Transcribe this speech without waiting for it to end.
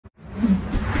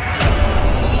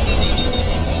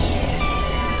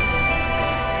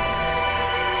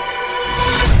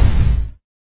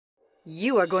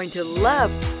You are going to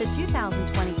love the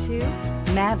 2022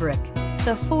 Maverick.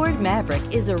 The Ford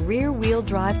Maverick is a rear-wheel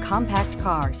drive compact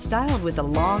car styled with a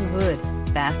long hood,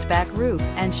 fastback roof,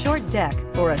 and short deck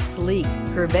for a sleek,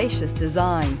 curvaceous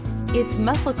design. Its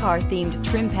muscle car-themed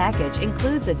trim package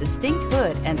includes a distinct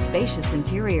hood and spacious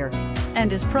interior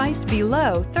and is priced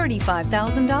below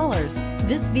 $35,000.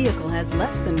 This vehicle has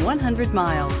less than 100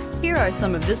 miles. Here are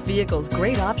some of this vehicle's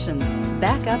great options: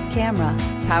 backup camera,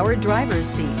 power driver's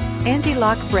seat,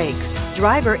 anti-lock brakes,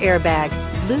 driver airbag,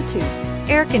 Bluetooth,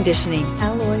 air conditioning,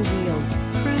 alloy wheels,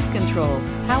 cruise control,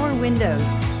 power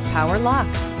windows, power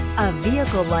locks. A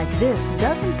vehicle like this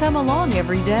doesn't come along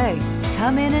every day.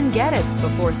 Come in and get it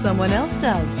before someone else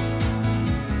does.